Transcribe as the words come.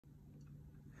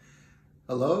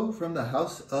Hello from the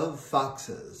House of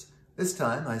Foxes. This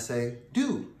time I say,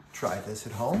 do try this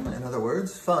at home. In other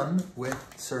words, fun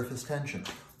with surface tension.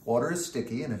 Water is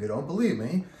sticky, and if you don't believe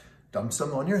me, dump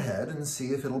some on your head and see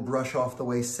if it'll brush off the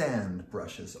way sand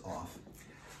brushes off.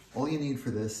 All you need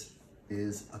for this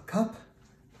is a cup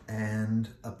and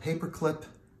a paper clip,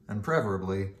 and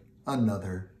preferably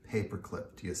another paper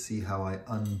clip. Do you see how I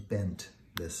unbent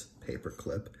this paper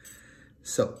clip?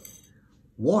 So,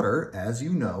 water, as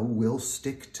you know, will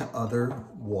stick to other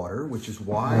water, which is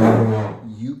why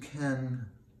you can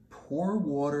pour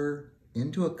water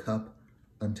into a cup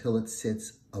until it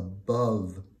sits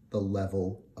above the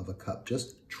level of a cup.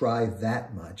 Just try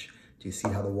that much. Do you see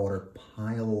how the water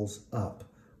piles up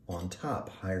on top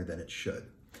higher than it should?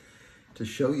 To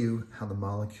show you how the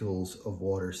molecules of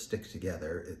water stick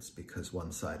together, it's because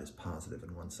one side is positive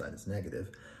and one side is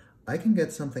negative. I can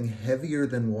get something heavier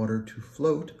than water to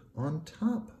float on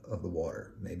top of the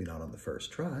water. Maybe not on the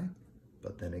first try,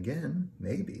 but then again,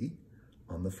 maybe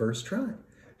on the first try.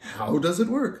 How does it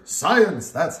work?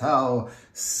 Science, that's how,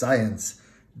 science.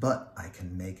 But I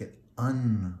can make it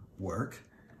unwork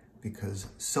because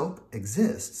soap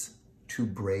exists to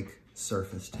break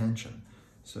surface tension.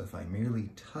 So if I merely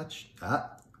touch,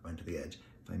 went to the edge.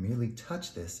 If I merely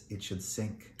touch this, it should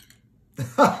sink.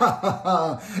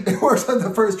 It works on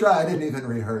the first try. I didn't even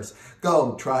rehearse.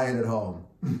 Go, try it at home.